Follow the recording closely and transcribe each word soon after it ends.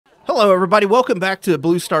Hello, everybody. Welcome back to the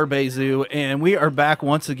Bluestar Bay Zoo, and we are back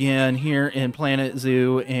once again here in Planet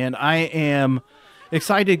Zoo, and I am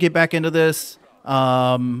excited to get back into this,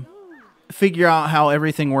 figure out how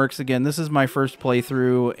everything works again. This is my first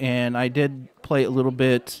playthrough, and I did play a little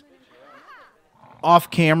bit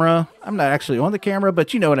off camera. I'm not actually on the camera,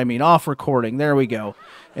 but you know what I mean, off recording. There we go.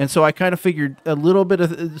 And so I kind of figured a little bit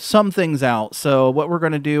of some things out. So what we're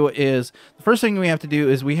going to do is, the first thing we have to do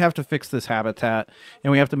is we have to fix this habitat,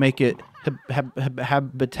 and we have to make it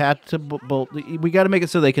habitatable. We got to make it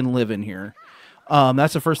so they can live in here.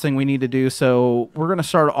 That's the first thing we need to do. So we're going to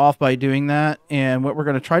start off by doing that. And what we're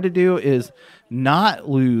going to try to do is not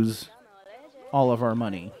lose all of our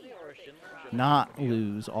money. Not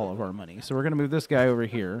lose all of our money. So we're going to move this guy over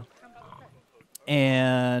here.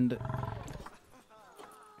 And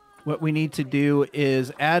what we need to do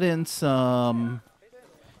is add in some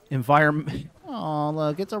environment. Oh,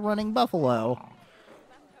 look, it's a running buffalo.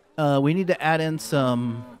 We need to add in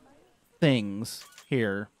some things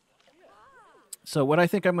here. So what I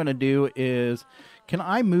think I'm going to do is, can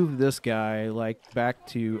I move this guy like back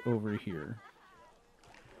to over here?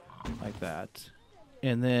 Like that.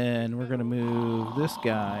 And then we're going to move this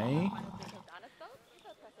guy.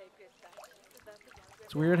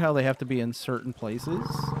 It's weird how they have to be in certain places.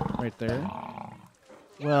 Right there.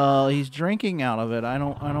 Well, he's drinking out of it. I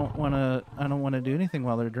don't want to do anything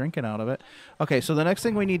while they're drinking out of it. Okay, so the next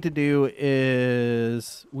thing we need to do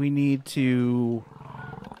is we need to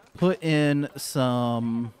put in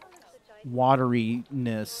some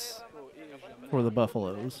wateriness for the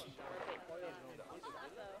buffaloes.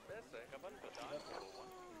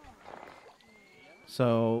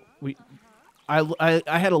 So I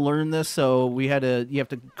had to learn this, so you have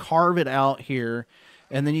to carve it out here,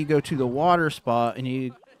 and then you go to the water spot, and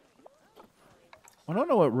I don't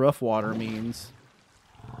know what rough water means.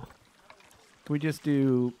 Can we just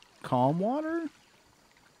do calm water?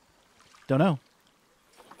 Don't know.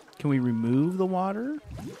 Can we remove the water?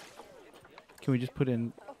 Can we just put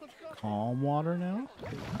in calm water now?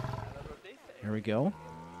 There we go.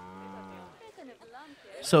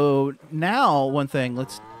 So now, one thing,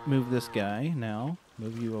 let's move this guy now.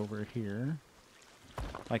 Move you over here.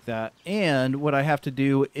 Like that. And what I have to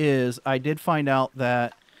do is, I did find out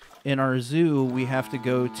that in our zoo, we have to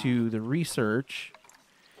go to the research.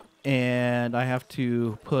 And I have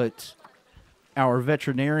to put our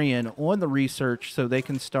veterinarian on the research so they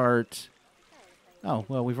can start... Oh,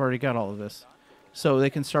 well, we've already got all of this. So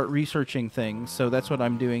they can start researching things. So that's what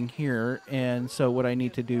I'm doing here. And so what I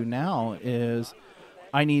need to do now is...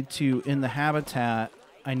 I need to, in the habitat,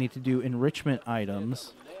 I need to do enrichment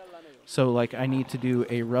items. So, like, I need to do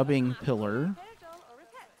a rubbing pillar.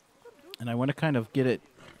 And I want to kind of get it...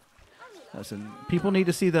 Listen, people need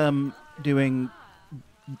to see them doing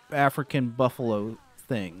African buffalo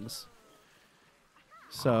things.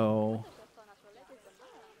 So,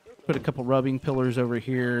 put a couple rubbing pillars over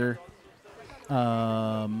here.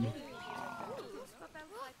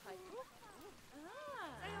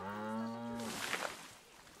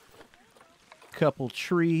 Couple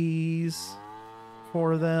trees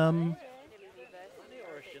for them.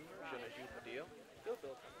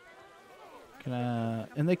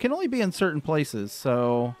 And they can only be in certain places,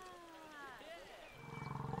 so...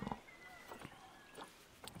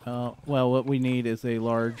 well, what we need is a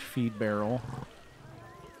large feed barrel.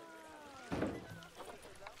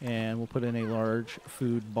 And we'll put in a large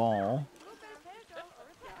food ball.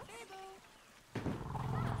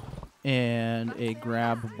 And a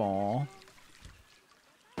grab ball.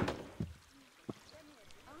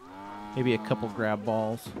 Maybe a couple grab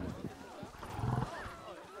balls.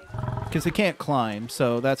 Because they can't climb,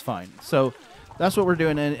 so that's fine. So that's what we're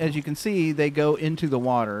doing. And as you can see, they go into the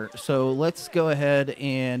water. So let's go ahead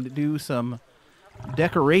and do some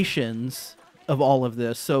decorations of all of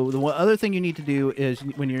this. So the other thing you need to do is,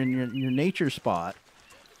 when you're in your nature spot,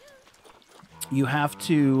 you have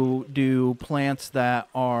to do plants that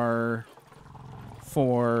are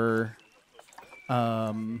for...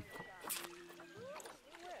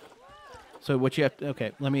 So what you have to...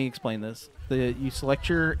 Okay, let me explain this. You select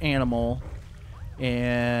your animal,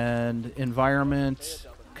 and environment,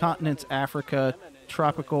 continents, Africa,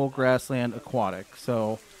 tropical, grassland, aquatic.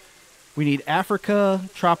 So we need Africa,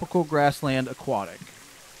 tropical, grassland, aquatic.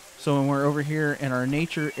 So when we're over here in our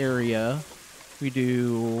nature area, we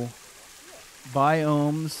do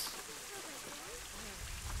biomes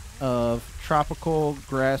of tropical,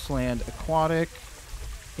 grassland, aquatic,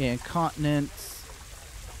 and continents,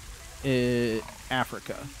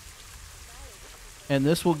 Africa. And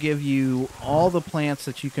this will give you all the plants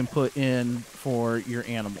that you can put in for your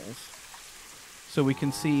animals. So we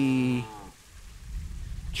can see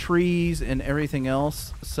trees and everything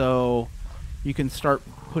else, so you can start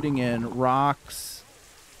putting in rocks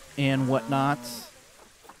and whatnots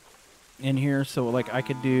in here. So like I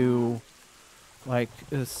could do like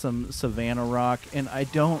some savanna rock, and I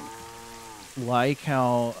don't like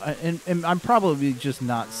how and I'm probably just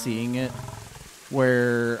not seeing it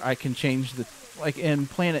where I can change the, like in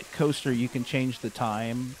Planet Coaster you can change the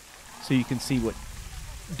time so you can see what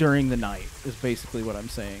during the night is basically what I'm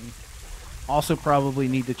saying. Also probably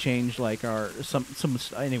need to change like our some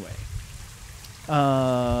anyway.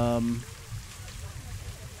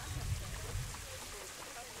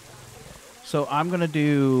 So I'm gonna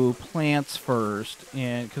do plants first,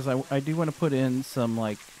 and because I do want to put in some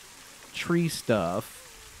like tree stuff.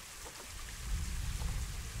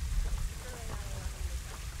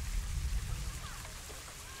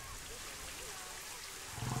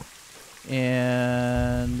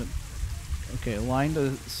 And okay, line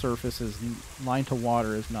to surface is line to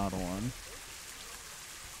water is not on.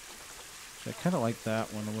 I kind of like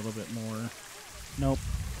that one a little bit more. Nope.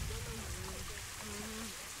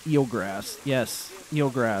 Eelgrass. Yes,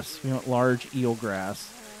 eelgrass. We want large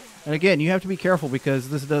eelgrass. And again, you have to be careful because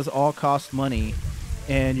this does all cost money,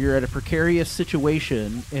 and you're at a precarious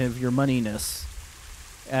situation of your moneyness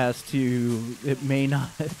as to it may not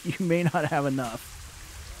you may not have enough.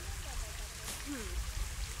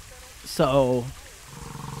 So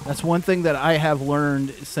that's one thing that I have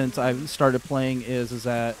learned since I've started playing is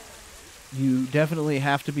that you definitely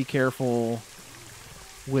have to be careful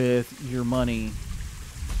with your money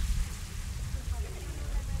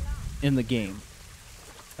in the game.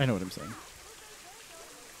 I know what I'm saying.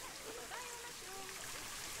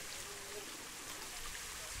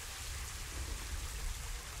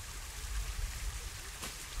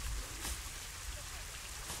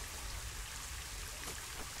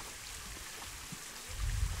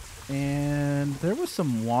 And there was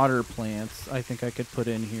some water plants I think I could put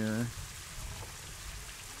in here.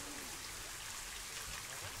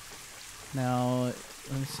 Now,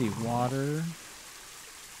 let me see, water.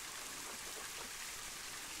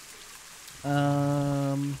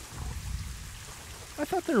 I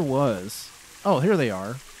thought there was. Oh, here they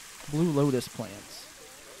are. Blue lotus plants.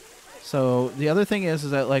 So the other thing is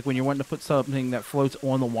that like when you're wanting to put something that floats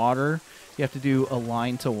on the water, you have to do a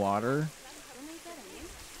line to water.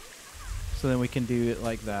 So then we can do it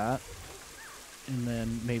like that. And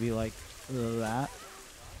then maybe like that.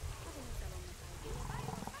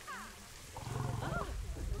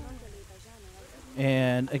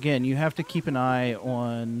 And again, you have to keep an eye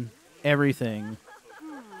on everything.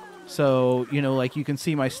 So, you know, like you can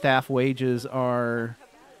see my staff wages are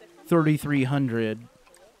 $3,300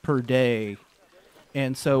 per day.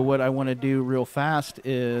 And so what I want to do real fast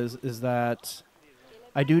is that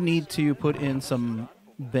I do need to put in some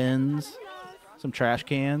bins, some trash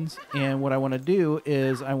cans. And what I want to do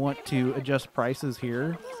is I want to adjust prices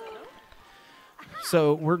here.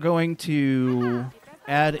 So we're going to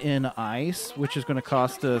add in ice, which is going to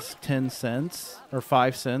cost us 10 cents or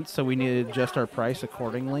 5 cents. So we need to adjust our price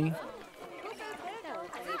accordingly.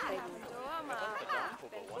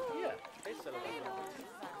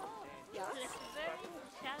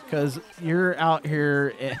 Because you're out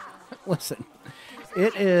here, listen,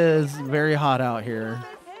 it is very hot out here.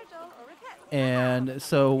 And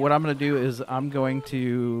so what I'm going to do is I'm going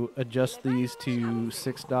to adjust these to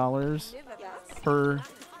 $6 per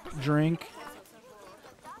drink.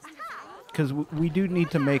 Because we do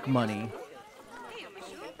need to make money.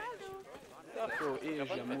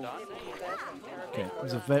 Okay,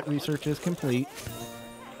 the vet research is complete.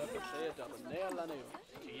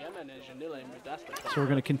 So we're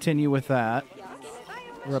going to continue with that.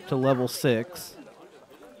 We're up to level 6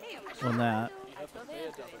 on that.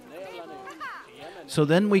 So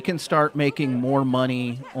then we can start making more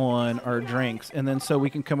money on our drinks. And then so we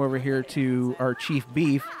can come over here to our chief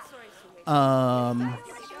beef.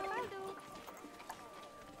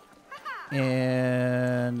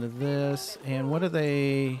 And this, and what are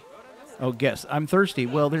they? Oh, guess. I'm thirsty.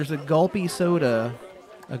 Well, there's a gulpy soda,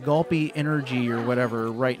 a gulpy energy or whatever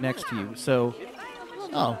right next to you. So,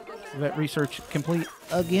 oh, vet research complete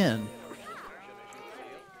again.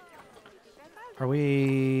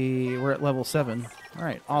 We're at level 7. All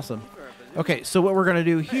right, awesome. Okay, so what we're going to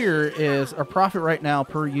do here is our profit right now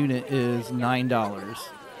per unit is $9.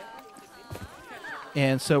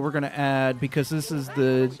 And so we're going to add, because this is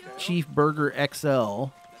the Chief Burger XL,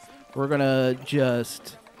 we're going to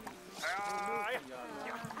just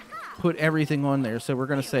put everything on there. So we're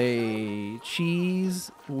going to say cheese,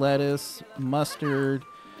 lettuce, mustard,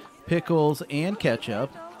 pickles, and ketchup.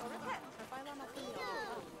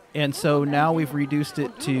 And so now we've reduced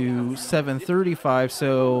it to $7.35.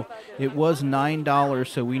 So it was $9.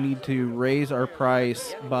 So we need to raise our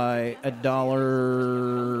price by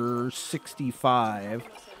 $1.65.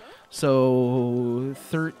 So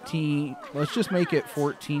 13. Let's just make it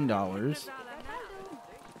 $14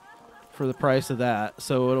 for the price of that.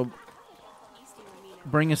 So it'll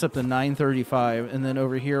bring us up to $9.35. And then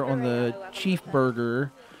over here on the Chief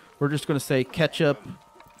Burger, we're just going to say ketchup,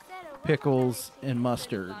 pickles, and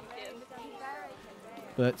mustard.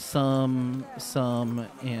 But some,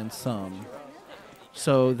 and some.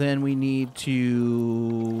 So then we need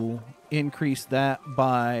to increase that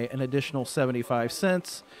by an additional 75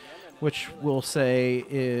 cents, which we'll say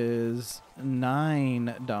is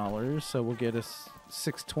 $9. So we'll get us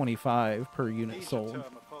 $6.25 per unit sold.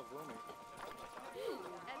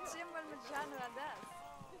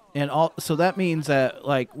 And so that means that,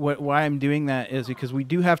 like, why I'm doing that is because we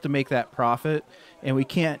do have to make that profit, and we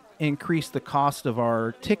can't increase the cost of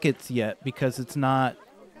our tickets yet because it's not.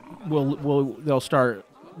 They'll start.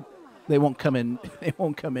 They won't come in. They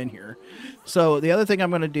won't come in here. So the other thing I'm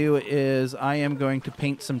going to do is I am going to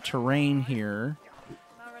paint some terrain here,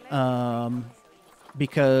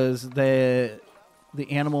 because the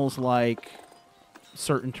animals like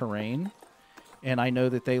certain terrain. And I know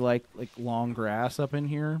that they like long grass up in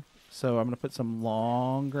here. So I'm going to put some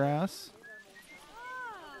long grass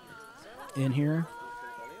in here.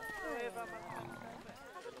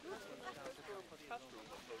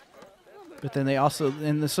 But then they also,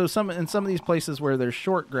 so in some of these places where there's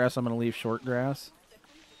short grass, I'm going to leave short grass.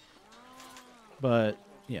 But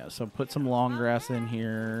yeah, so put some long grass in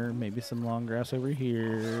here. Maybe some long grass over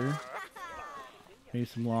here. Maybe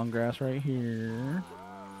some long grass right here.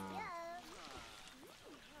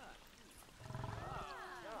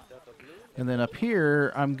 And then up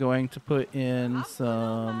here, I'm going to put in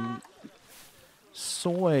some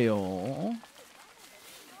soil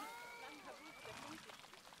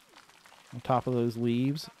on top of those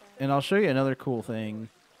leaves. And I'll show you another cool thing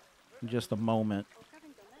in just a moment.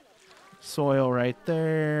 Soil right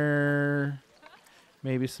there.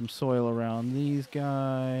 Maybe some soil around these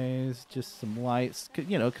guys. Just some lights,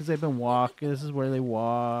 you know, because they've been walking. This is where they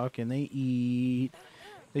walk and they eat.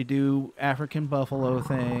 They do African buffalo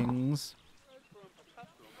things.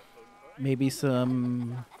 Maybe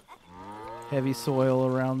some heavy soil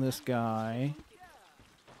around this guy.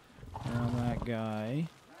 Around that guy.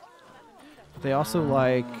 They also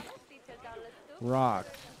like rock.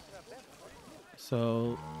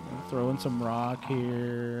 So throw in some rock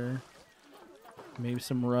here. Maybe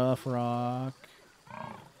some rough rock.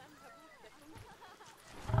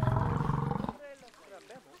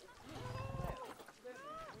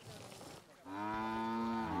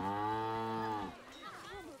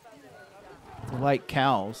 Like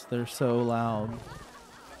cows, they're so loud.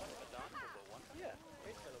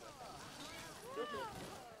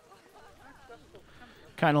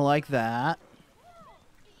 Kind of like that.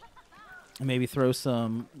 Maybe throw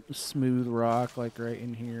some smooth rock like right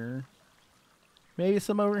in here. Maybe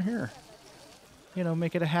some over here. You know,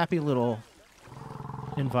 make it a happy little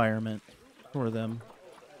environment for them.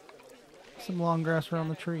 Some long grass around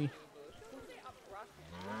the tree.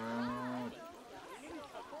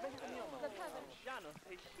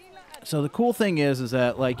 So the cool thing is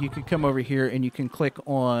that, like, you could come over here and you can click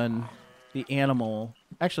on the animal.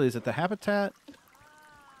 Actually, is it the habitat?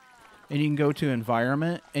 And you can go to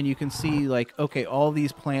environment and you can see, like, okay, all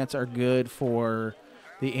these plants are good for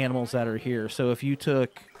the animals that are here. So if you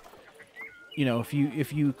took, you know,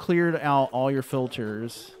 if you cleared out all your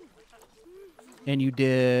filters and you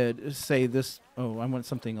did, say this, oh, I want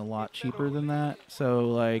something a lot cheaper than that. So,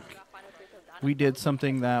 like, we did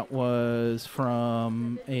something that was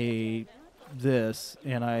from this,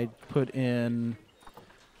 and I put in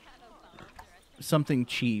something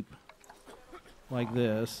cheap like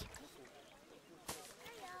this.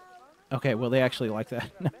 Okay, well, they actually like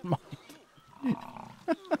that. Never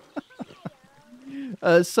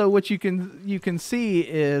mind. So what you can see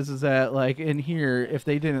is that, like, in here, if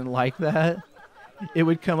they didn't like that, it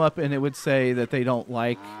would come up and it would say that they don't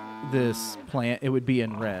like this plant. It would be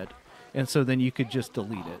in red. And so then you could just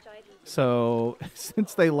delete it. So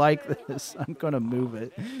since they like this, I'm going to move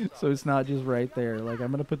it. So it's not just right there. Like,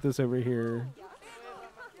 I'm going to put this over here.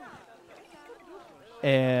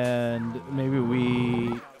 And maybe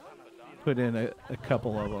we put in a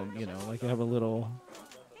couple of them, you know, like have a little,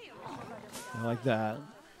 like that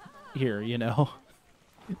here, you know.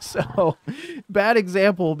 So bad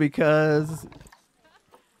example because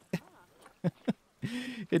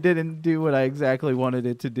it didn't do what I exactly wanted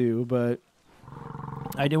it to do, but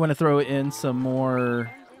I do want to throw in some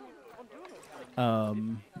more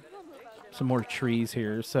some more trees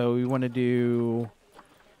here. So we want to do,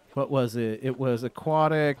 what was it? It was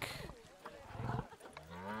aquatic,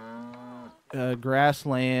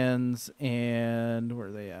 grasslands, and where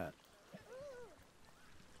are they at?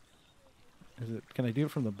 Is it? Can I do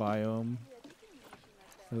it from the biome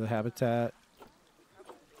or the habitat?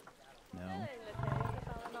 No.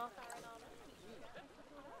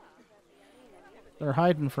 They're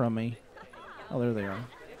hiding from me. Oh, there they are.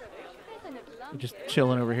 They're just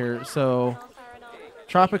chilling over here. So,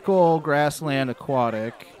 tropical, grassland,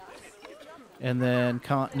 aquatic, and then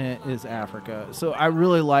continent is Africa. So I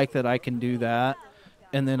really like that I can do that,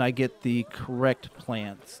 and then I get the correct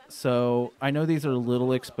plants. So I know these are a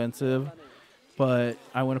little expensive, but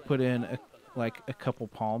I want to put in a couple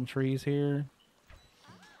palm trees here.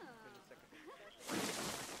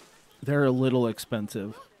 They're a little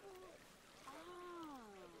expensive.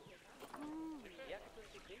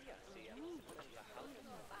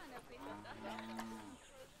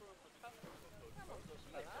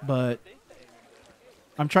 But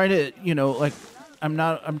I'm trying to,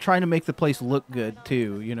 I'm trying to make the place look good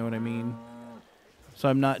too, you know what I mean? So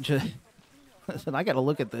I'm not just, listen, I got to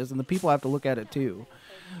look at this and the people have to look at it too.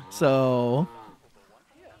 So,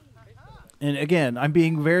 and again, I'm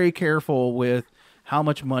being very careful with how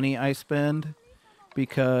much money I spend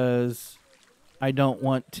because I don't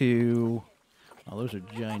want to, oh, those are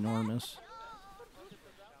ginormous.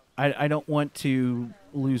 I don't want to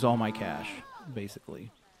lose all my cash,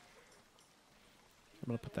 basically. I'm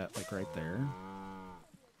going to put that like right there.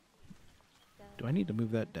 Do I need to move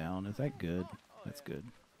that down? Is that good? That's good.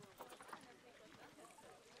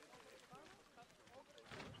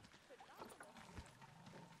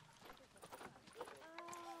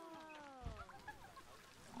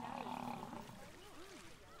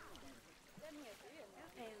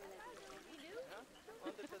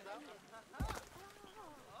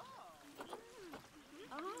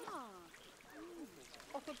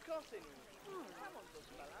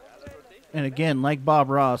 And again, like Bob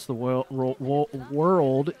Ross, the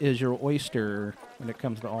world is your oyster when it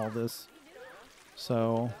comes to all this.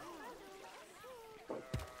 So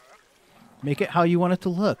make it how you want it to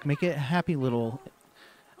look. Make it a happy little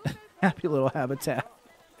habitat.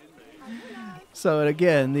 So and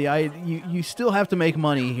again, you still have to make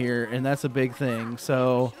money here, and that's a big thing.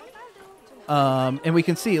 So and we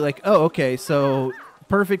can see like, oh, okay, so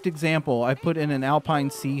perfect example. I put in an alpine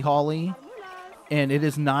sea holly. And it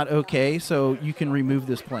is not okay, so you can remove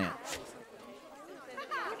this plant.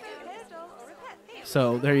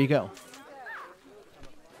 So there you go.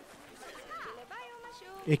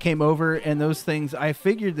 It came over, and those things, I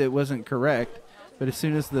figured that it wasn't correct, but as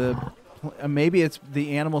soon as maybe it's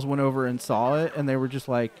the animals went over and saw it, and they were just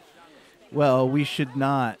like, well, we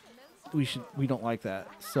don't like that.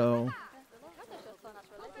 So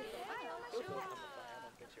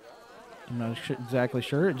I'm not exactly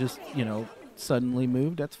sure. It just, suddenly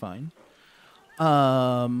moved. That's fine.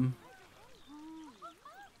 Can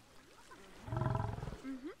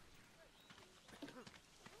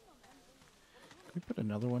we put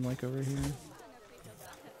another one like over here?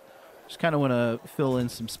 Just kind of want to fill in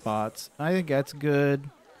some spots. I think that's good.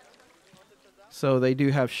 So they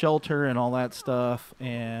do have shelter and all that stuff,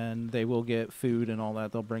 and they will get food and all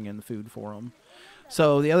that. They'll bring in the food for them.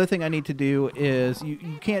 So the other thing I need to do is you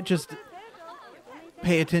can't just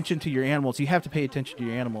pay attention to your animals. You have to pay attention to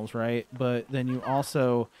your animals, right? But then you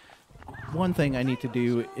also, one thing I need to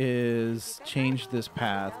do is change this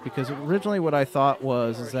path, because originally what I thought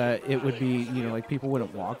is that it would be, like people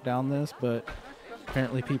wouldn't walk down this, but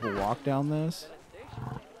apparently people walk down this.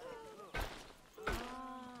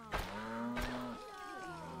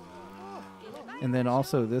 And then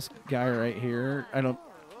also this guy right here,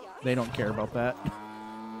 they don't care about that.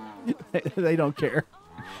 They don't care.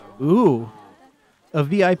 Ooh. A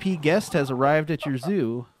VIP guest has arrived at your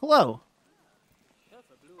zoo. Hello.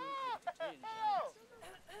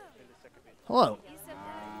 Hello.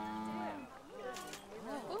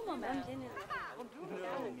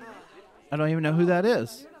 I don't even know who that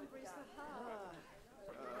is.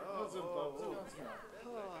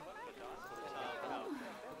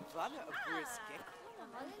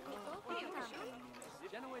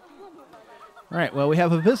 All right, well, we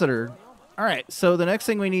have a visitor. All right, so the next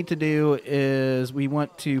thing we need to do is we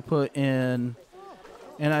want to put in,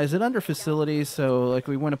 and is it under facilities? So, like,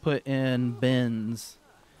 we want to put in bins.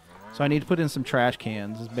 So I need to put in some trash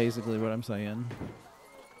cans is basically what I'm saying.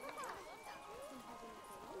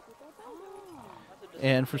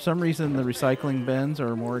 And for some reason, the recycling bins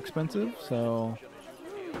are more expensive, so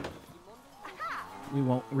we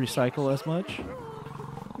won't recycle as much.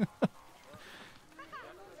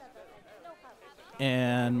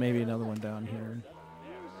 And maybe another one down here.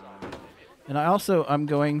 And I'm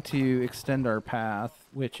going to extend our path,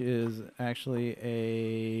 which is actually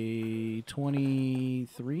a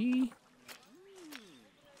 23.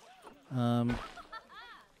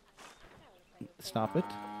 Stop it.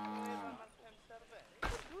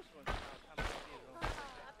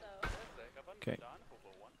 Okay.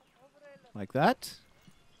 Like that.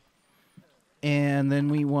 And then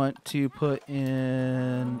we want to put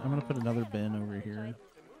in... I'm going to put another bin over here.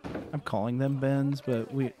 I'm calling them bins, but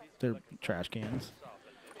they're trash cans.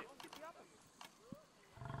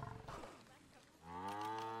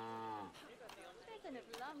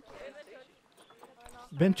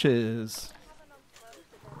 Benches.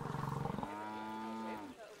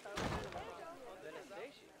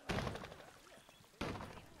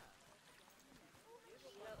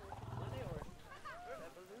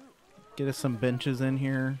 Get us some benches in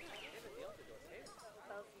here.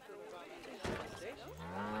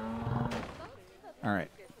 All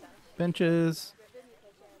right. Benches.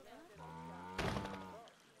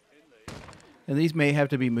 And these may have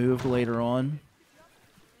to be moved later on.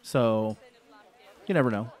 So, you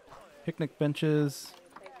never know. Picnic benches.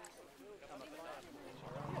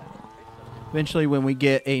 Eventually, when we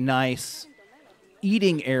get a nice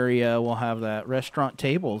eating area, we'll have that. Restaurant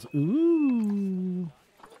tables. Ooh.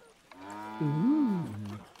 Ooh.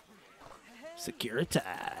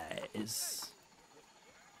 Securitize.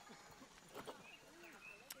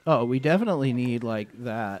 Oh, we definitely need, like,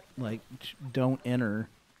 that. Like, don't enter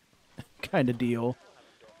kind of deal.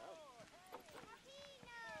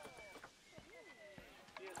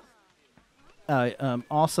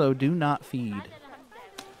 Also, do not feed.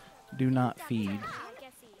 Do not feed.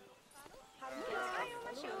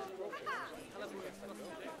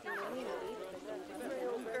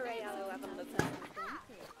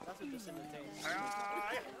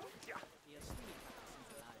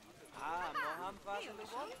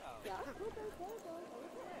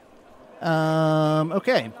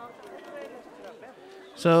 Okay.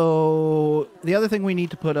 So the other thing we need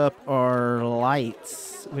to put up are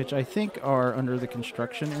lights, which I think are under the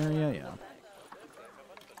construction area. Yeah.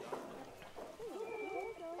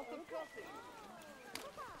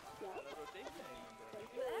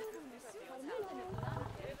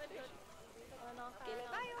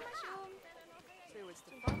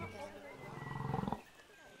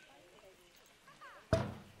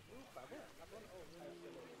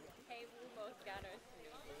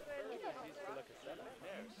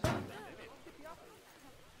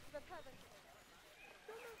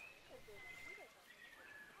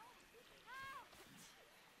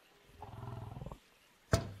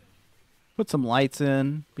 Put some lights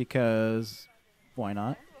in because why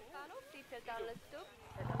not?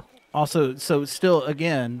 Also, so still,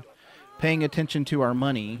 again, paying attention to our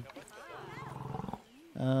money.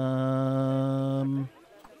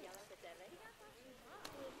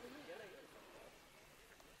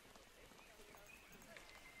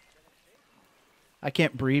 I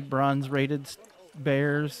can't breed bronze-rated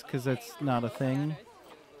bears because that's not a thing.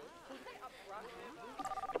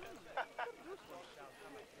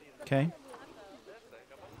 Okay.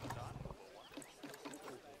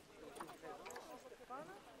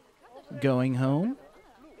 Going home.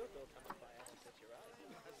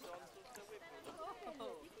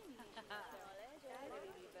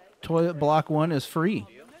 Toilet block 1 is free.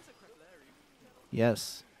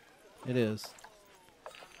 Yes, it is.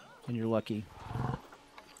 And you're lucky.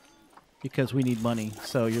 Because we need money,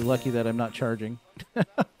 so you're lucky that I'm not charging.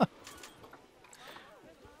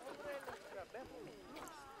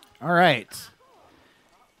 All right.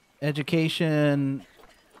 Education.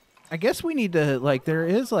 I guess we need to, like, there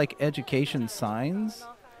is, like, education signs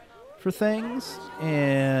for things.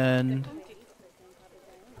 And,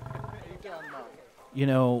 you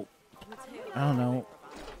know, I don't know.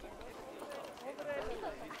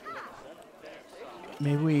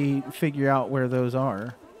 Maybe we figure out where those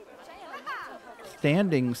are.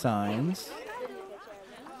 Standing signs.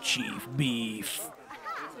 Chief beef.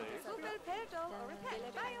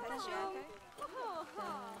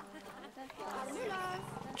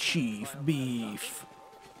 Chief beef.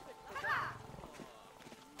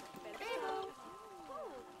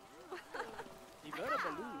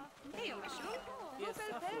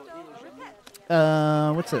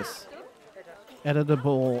 What's this?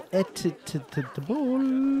 Editable.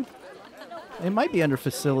 Editable. It might be under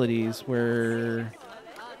facilities where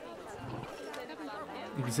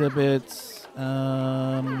exhibits.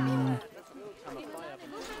 I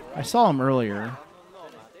saw them earlier.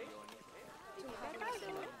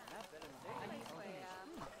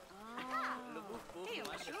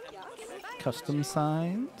 Custom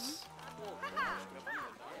signs.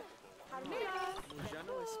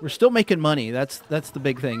 We're still making money. That's the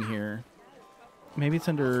big thing here. Maybe it's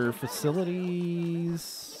under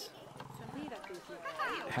facilities,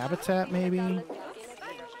 habitat, maybe.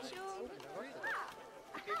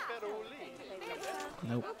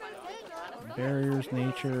 Nope. Barriers,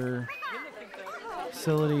 nature,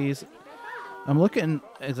 facilities. I'm looking.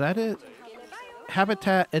 Is that it?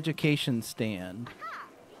 Habitat education stand.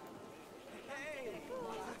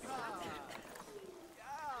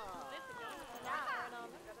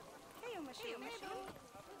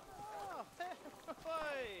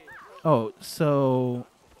 Oh, so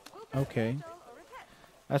okay.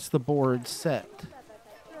 That's the board set.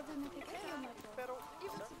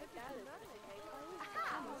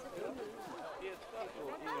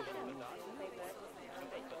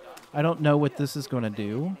 I don't know what this is going to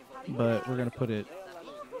do, but we're going to put it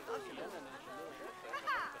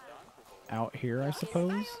out here, I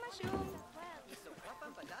suppose.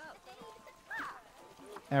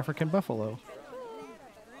 African buffalo.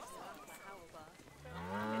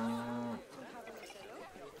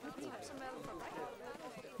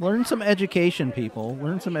 Learn some education, people.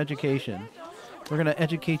 Learn some education. We're going to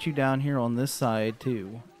educate you down here on this side,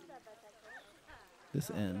 too. This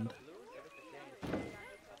end.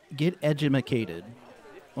 Get educated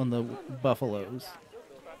on the buffaloes.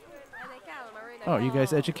 Oh, you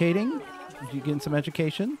guys educating? You getting some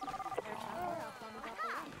education?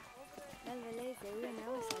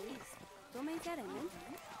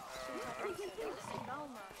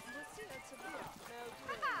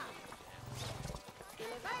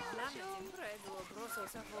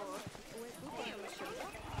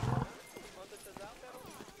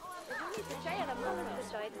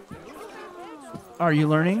 Are you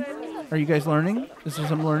learning? Are you guys learning? Is there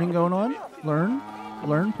some learning going on? Learn?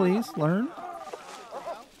 Learn, please. Learn.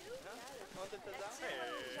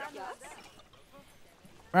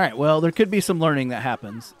 All right, well, there could be some learning that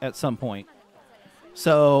happens at some point.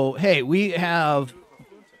 So, hey, we have...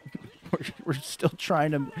 We're still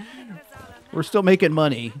trying to... We're still making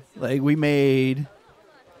money. Like, we made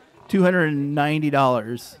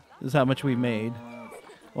 $290 is how much we made.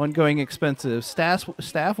 Ongoing expenses.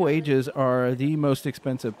 Staff wages are the most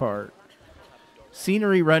expensive part.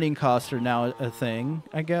 Scenery running costs are now a thing,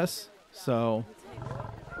 I guess. So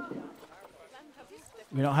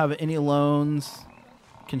we don't have any loans,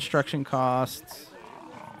 construction costs,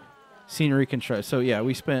 scenery construction. So yeah,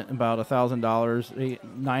 we spent about $1,000,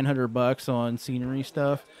 $900 on scenery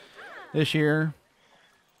stuff this year.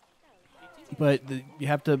 But you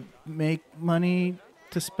have to make money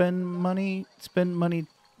to spend money,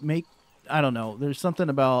 make, I don't know. There's something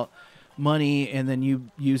about money and then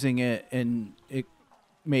you using it and it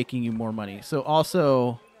making you more money. So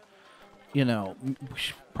also, you know,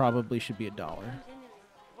 probably should be $1.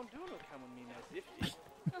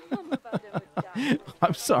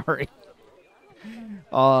 I'm sorry.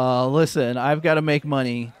 Listen, I've got to make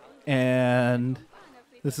money, and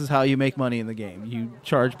this is how you make money in the game. You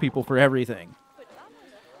charge people for everything.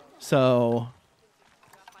 So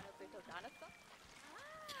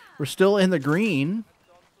we're still in the green.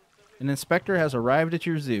 An inspector has arrived at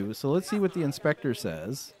your zoo. So let's see what the inspector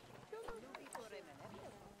says.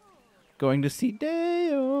 Going to see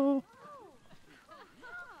Deo.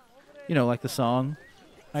 You know, like the song,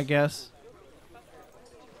 I guess.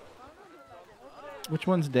 Which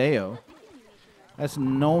one's Deo? That's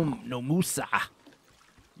no Musa.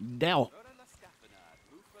 Deo.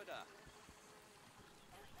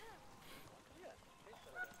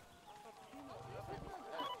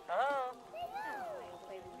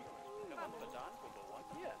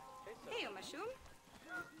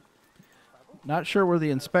 Not sure where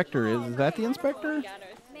the inspector is. Is that the inspector?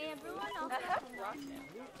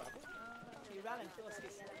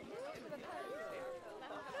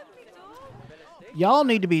 Y'all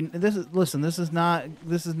need to be. Listen. This is not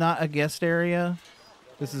a guest area.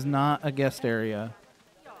 This is not a guest area.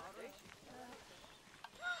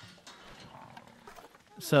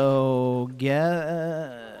 So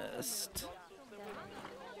guest.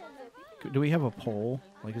 Do we have a poll?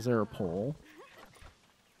 Like, is there a poll?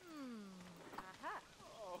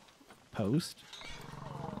 Post.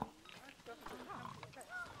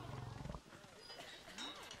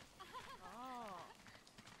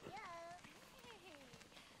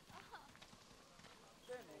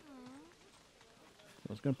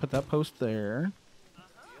 I was going to put that post there.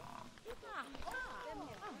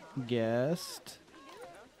 Guest.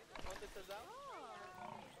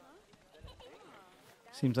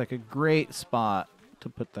 Seems like a great spot to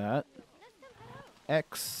put that.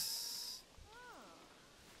 X.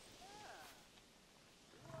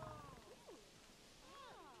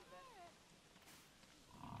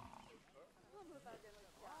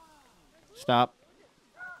 Stop.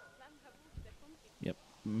 Yep.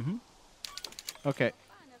 Mm-hmm. Okay.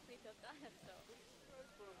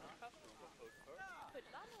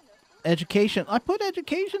 Education. I put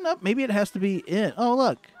education up. Maybe it has to be in. Oh,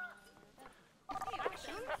 look.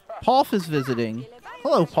 Polf is visiting.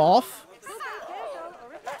 Hello, Polf.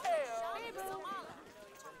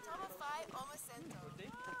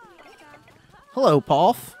 Hello,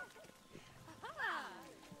 Polf.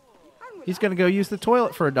 He's going to go use the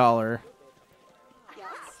toilet for $1.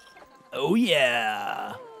 Oh,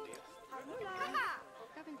 yeah.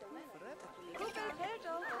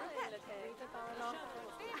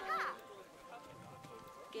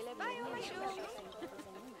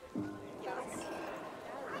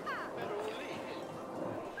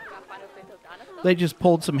 They just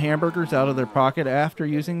pulled some hamburgers out of their pocket after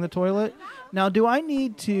using the toilet. Now, do I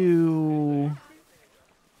need to...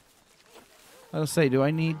 I'll say, do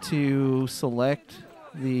I need to select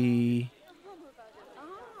the...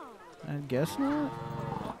 I guess not.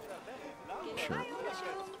 Sure.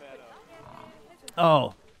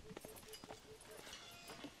 Oh.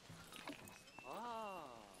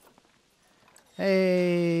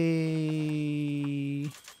 Hey.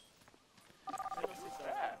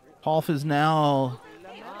 Polf is now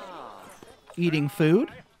eating food.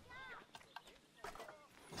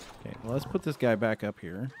 Okay, well, let's put this guy back up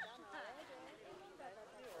here.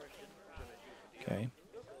 Okay.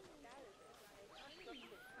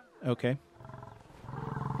 Okay.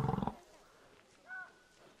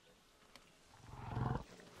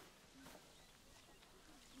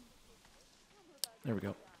 There we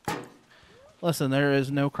go. Listen, there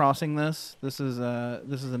is no crossing this. This is a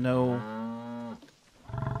no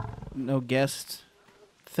guest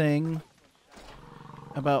thing.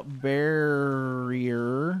 About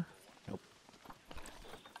barrier. Nope.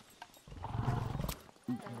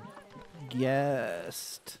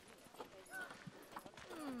 Guest.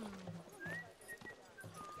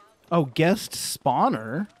 Oh, guest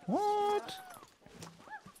spawner? What?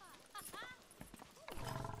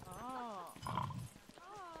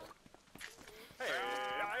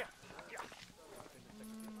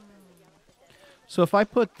 So if I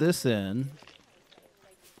put this in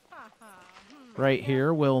right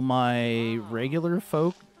here, will my regular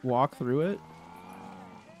folk walk through it?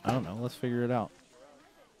 I don't know. Let's figure it out.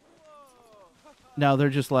 Now they're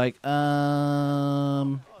just like, that's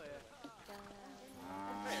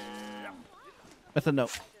a no.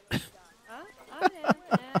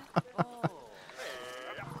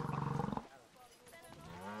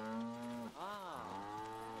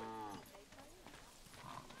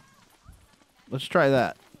 Let's try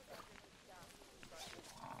that.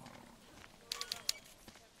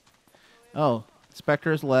 Oh,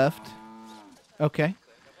 Spectre has left. Okay.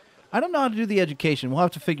 I don't know how to do the education. We'll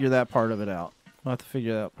have to figure that part of it out. We'll have to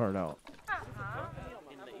figure that part out.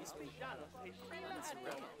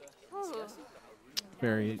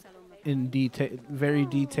 Very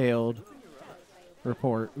detailed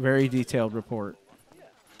report. Very detailed report.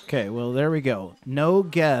 Okay, well, there we go. No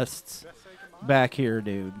guests back here,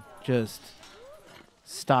 dude. Just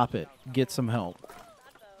stop it. Get some help.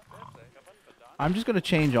 I'm just going to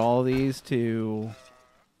change all of these to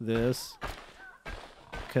this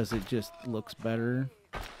because it just looks better.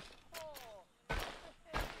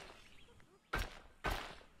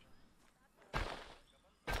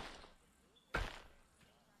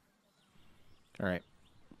 All right.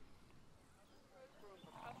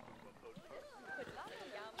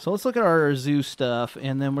 So let's look at our zoo stuff,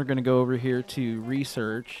 and then we're going to go over here to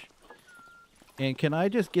research. And can I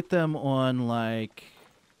just get them on, like,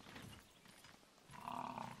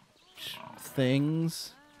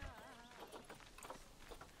 things?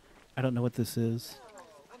 I don't know what this is.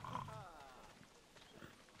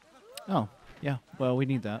 Oh, yeah. Well, we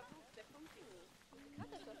need that.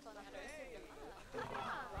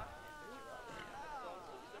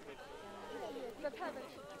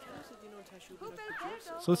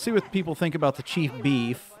 So let's see what people think about the chief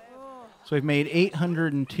beef. So we've made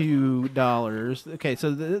 $802. Okay,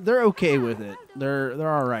 so they're okay with it. They're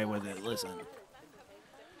all right with it. Listen,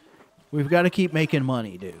 we've got to keep making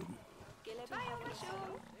money, dude.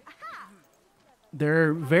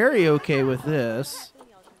 They're very okay with this,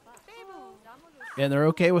 and they're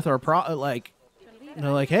okay with our like.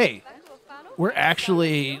 They're like, hey, we're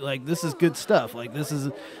actually like this is good stuff. Like this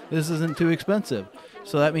isn't too expensive.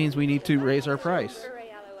 So that means we need to raise our price.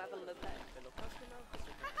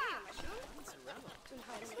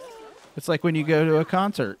 It's like when you go to a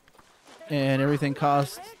concert and everything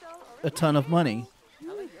costs a ton of money.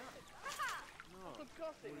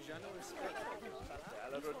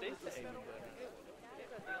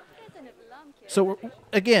 So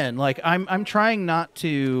again, like I'm trying not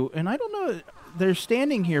to, and I don't know. They're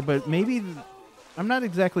standing here, but maybe I'm not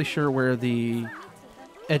exactly sure where the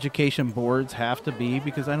education boards have to be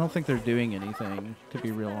because I don't think they're doing anything. To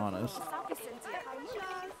be real honest.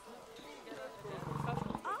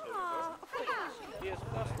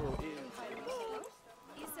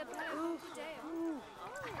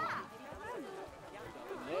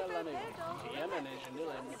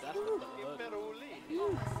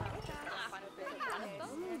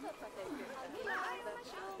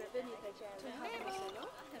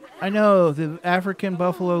 I know the African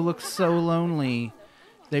buffalo looks so lonely.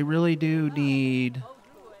 They really do need.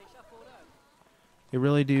 They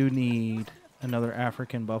really do need another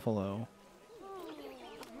African buffalo.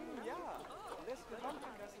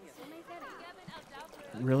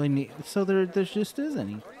 Really need. So there just isn't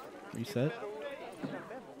any. Reset.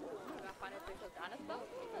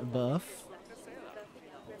 Buff.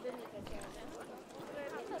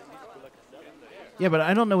 Yeah, but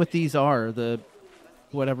I don't know what these are. The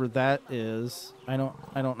whatever that is, I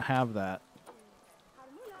don't have that.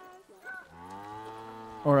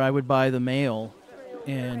 Or I would buy the male,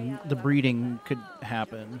 and the breeding could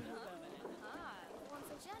happen.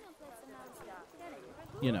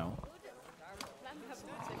 You know.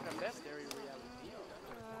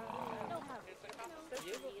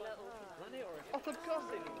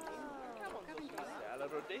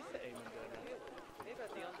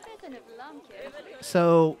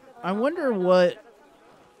 So I wonder what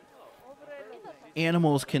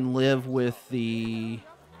animals can live with the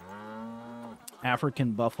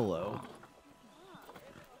African buffalo.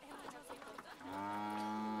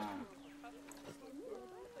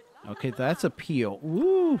 Okay, that's a peel.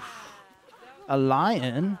 Ooh, a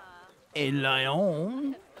lion. A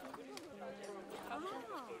lion.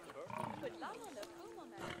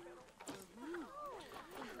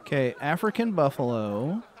 Okay, African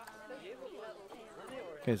buffalo.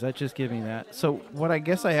 Okay, does that just give me that? So what I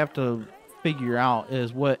guess I have to figure out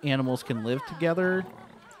is what animals can live together.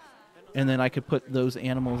 And then I could put those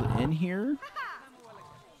animals in here.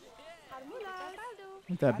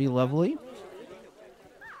 Wouldn't that be lovely?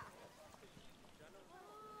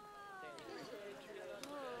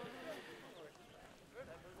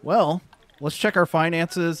 Well, let's check our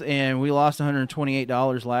finances. And we lost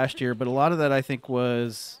 $128 last year. But a lot of that, I think,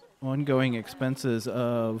 was ongoing expenses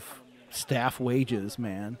of staff wages,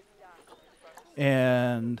 man.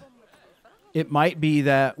 And it might be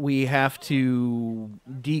that we have to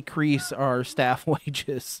decrease our staff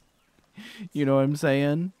wages. You know what I'm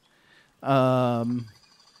saying?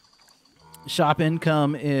 Shop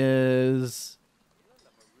income is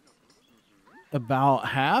about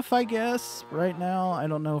half, I guess, right now. I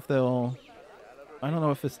don't know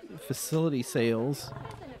if it's facility sales.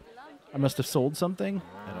 I must have sold something.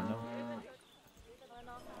 I don't know.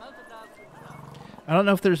 I don't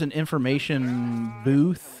know if there's an information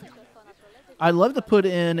booth. I'd love to put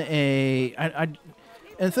in a. And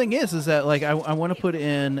the thing is that like I want to put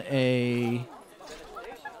in a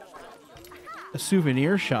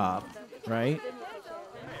souvenir shop, right?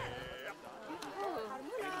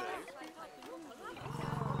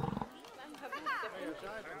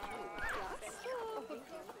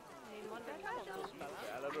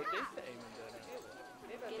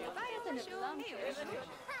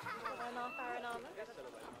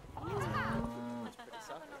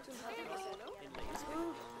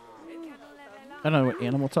 I don't know what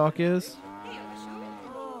animal talk is.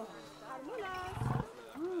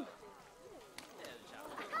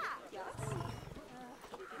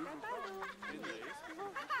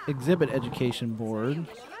 Exhibit education board.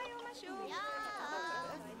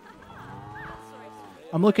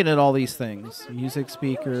 I'm looking at all these things. Music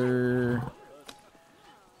speaker.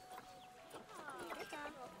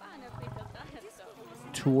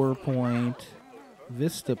 Tour point.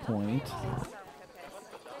 Vista point.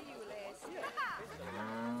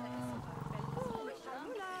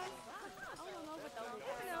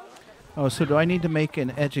 Oh, so do I need to make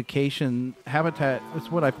an education habitat?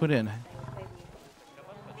 That's what I put in.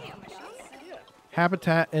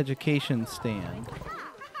 Habitat education stand.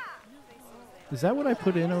 Is that what I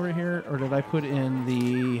put in over here? Or did I put in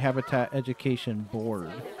the habitat education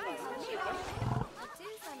board?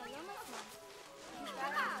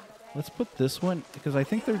 Let's put this one, because I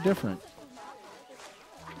think they're different.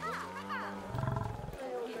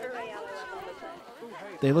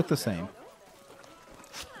 They look the same.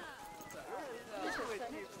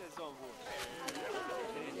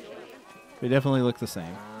 They definitely look the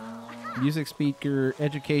same. Music speaker,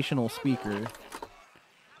 educational speaker.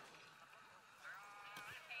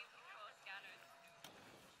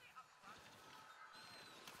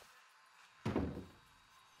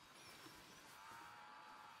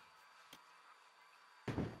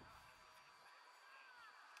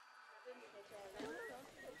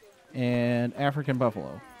 And African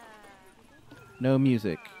buffalo. No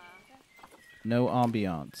music. No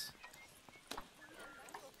ambiance.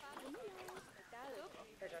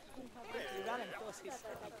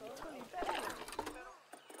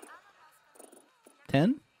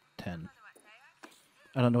 $10? $10.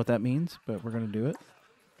 I don't know what that means, but we're going to do it.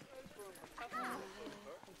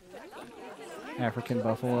 African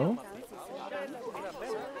buffalo.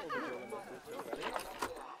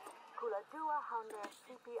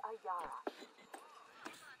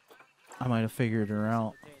 I might have figured her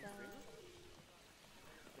out.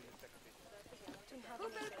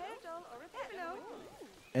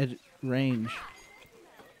 Range.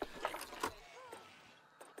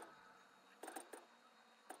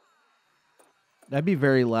 That'd be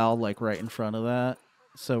very loud, like right in front of that.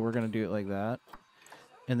 So we're going to do it like that.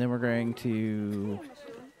 And then we're going to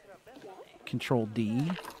Control D.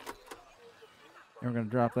 And we're going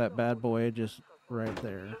to drop that bad boy just right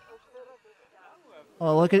there.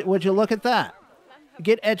 Oh, look at, would you look at that?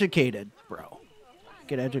 Get educated, bro.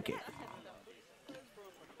 Get educated.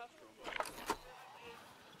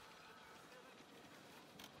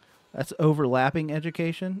 That's overlapping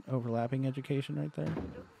education. Overlapping education right there.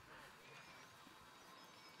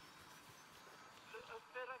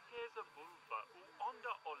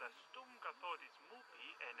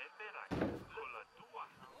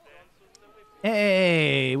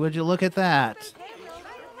 Hey, would you look at that?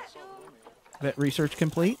 Vet research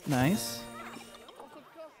complete. Nice.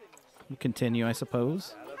 We'll continue, I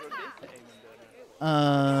suppose.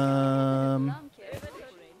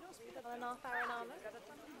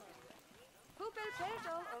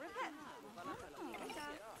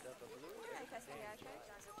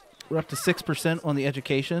 We're up to 6% on the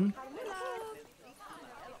education.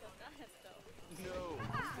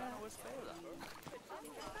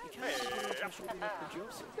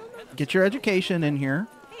 Get your education in here.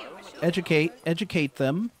 Educate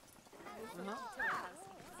them.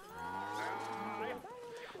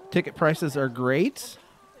 Ticket prices are great.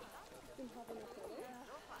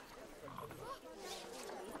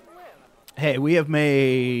 Hey, we have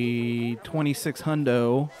made 26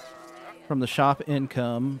 hundo from the shop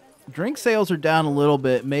income. Drink sales are down a little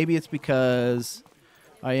bit. Maybe it's because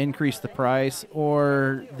I increased the price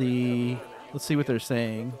or the... Let's see what they're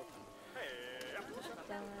saying.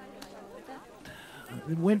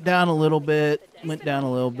 It went down a little bit. Went down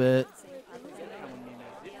a little bit.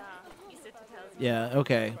 Yeah,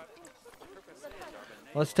 okay.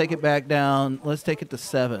 Let's take it back down. Let's take it to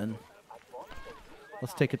 7.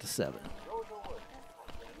 Let's take it to 7.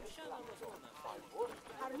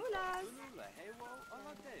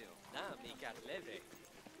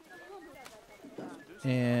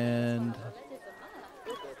 And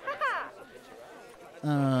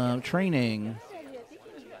training.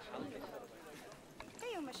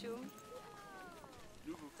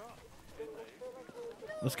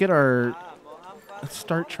 Let's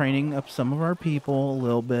start training up some of our people a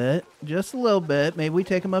little bit. Just a little bit. Maybe we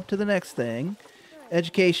take them up to the next thing.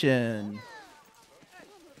 Education.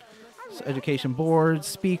 So education boards,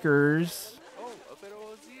 speakers,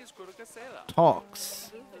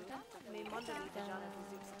 talks.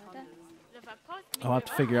 I'll have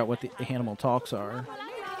to figure out what the animal talks are.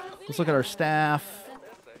 Let's look at our staff.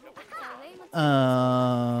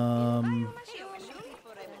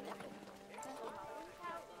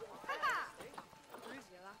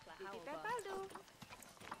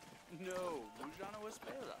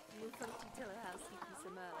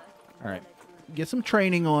 All right, get some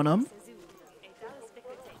training on them.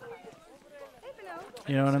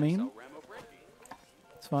 You know what I mean?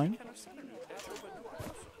 It's fine.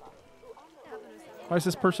 Why is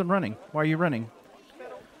this person running? Why are you running?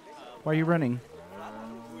 Why are you running?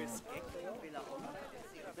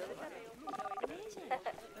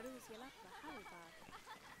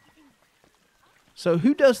 So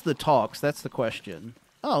who does the talks? That's the question.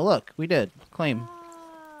 Oh, look, we did. Claim.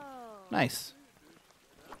 Nice.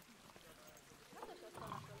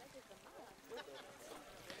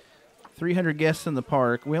 $300 guests in the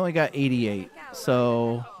park. We only got 88.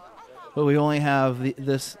 So, but we only have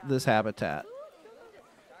this habitat.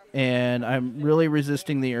 And I'm really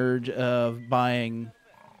resisting the urge of buying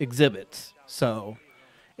exhibits. So,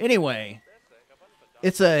 anyway,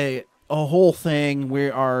 it's a whole thing.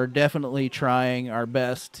 We are definitely trying our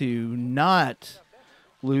best to not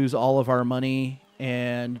lose all of our money,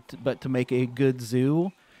 but to make a good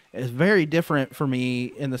zoo. It's very different for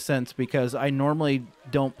me in the sense because I normally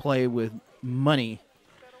don't play with money.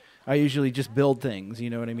 I usually just build things, you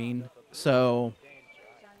know what I mean? So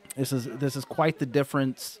this is quite the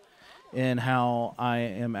difference in how I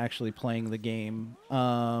am actually playing the game.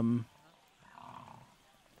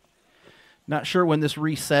 Not sure when this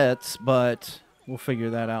resets, but we'll figure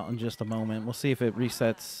that out in just a moment. We'll see if it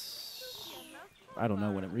resets. I don't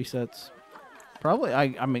know when it resets. Probably,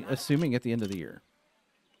 I'm assuming at the end of the year.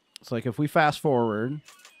 It's like if we fast forward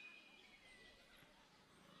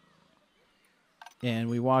and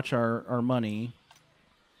we watch our money.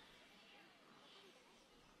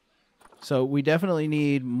 So we definitely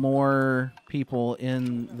need more people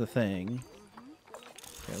in the thing.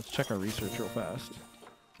 Okay, let's check our research real fast.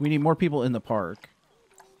 We need more people in the park.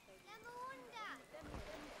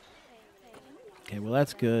 Okay, well,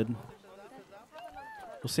 that's good.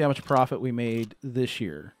 We'll see how much profit we made this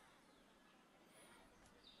year.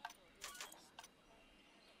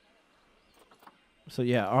 So,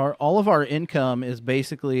 yeah, all of our income is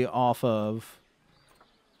basically off of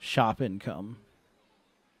shop income.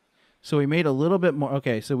 So we made a little bit more.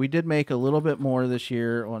 Okay, so we did make a little bit more this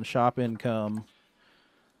year on shop income.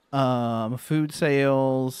 Food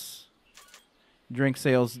sales, drink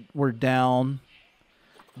sales were down,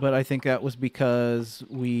 but I think that was because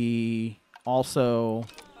we also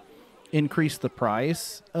increased the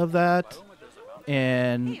price of that,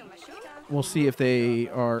 and we'll see if they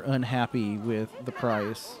are unhappy with the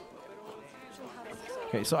price.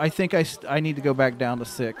 Okay, so I think I need to go back down to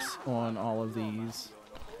 6 on all of these.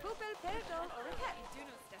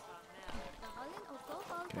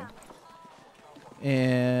 Okay.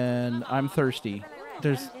 And I'm thirsty.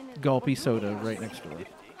 There's gulpy soda right next door.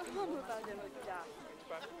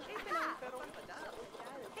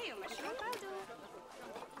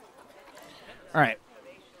 All right.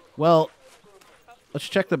 Well, let's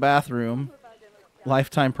check the bathroom.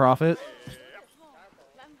 Lifetime profit.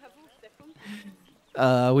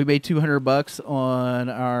 We made $200 on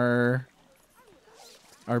our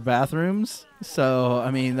bathrooms. So,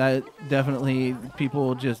 I mean, that definitely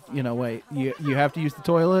people just, wait, you have to use the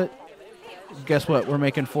toilet. Guess what? We're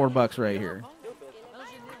making $4 right here.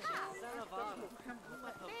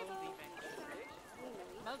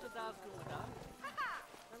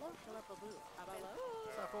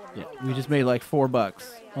 Yeah, we just made like $4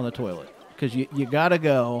 on the toilet because you gotta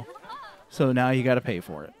go, so now you gotta pay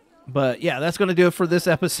for it. But yeah, that's gonna do it for this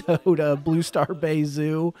episode of Bluestar Bay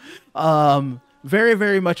Zoo. Very,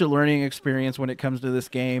 very much a learning experience when it comes to this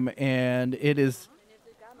game, and it is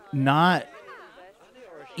not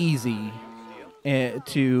easy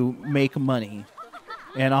to make money.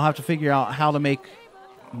 And I'll have to figure out how to make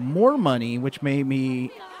more money, which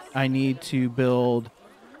maybe I need to build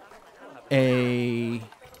a...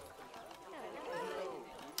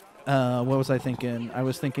 what was I thinking? I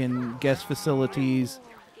was thinking guest facilities,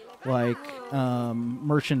 like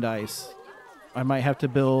merchandise. I might have to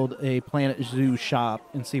build a Planet Zoo shop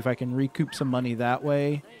and see if I can recoup some money that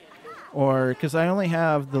way. Or, because I only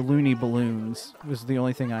have the Looney balloons. This is the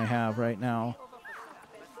only thing I have right now.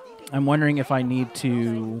 I'm wondering if I need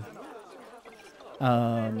to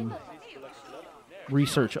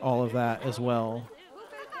research all of that as well,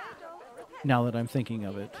 now that I'm thinking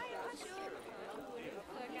of it.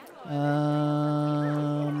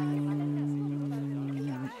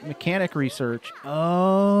 Mechanic research.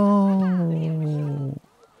 Oh.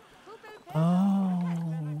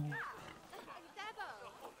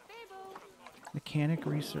 Mechanic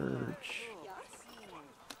research.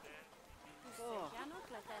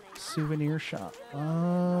 Souvenir shop. Oh.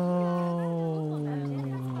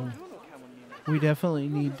 We definitely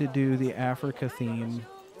need to do the Africa theme.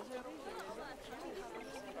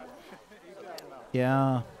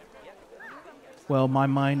 Yeah. Well, my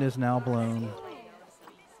mind is now blown.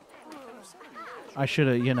 I should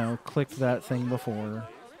have, clicked that thing before.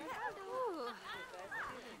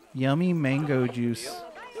 Yummy Mango Juice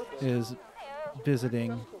is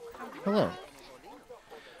visiting. Hello.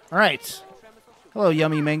 All right. Hello,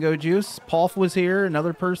 Yummy Mango Juice. Paulf was here,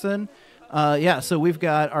 another person. Yeah, so we've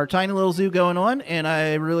got our tiny little zoo going on, and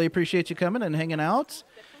I really appreciate you coming and hanging out.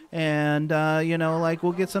 And,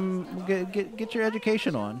 we'll get get your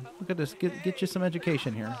education on. Look at this. Get you some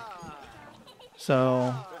education here.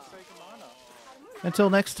 So...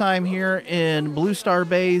 until next time here in Bluestar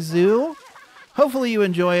Bay Zoo, hopefully you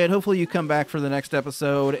enjoy it. Hopefully you come back for the next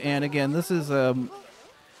episode. And again, this is a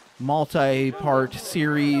multi-part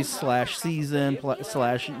series / season /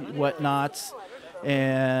 whatnots.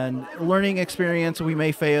 And learning experience. We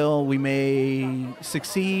may fail. We may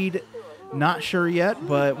succeed. Not sure yet,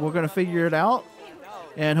 but we're going to figure it out.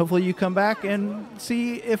 And hopefully you come back and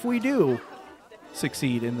see if we do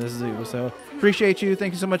succeed in this zoo. So appreciate you.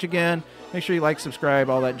 Thank you so much again. Make sure you like, subscribe,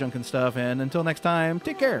 all that junk and stuff. And until next time,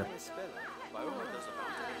 take care.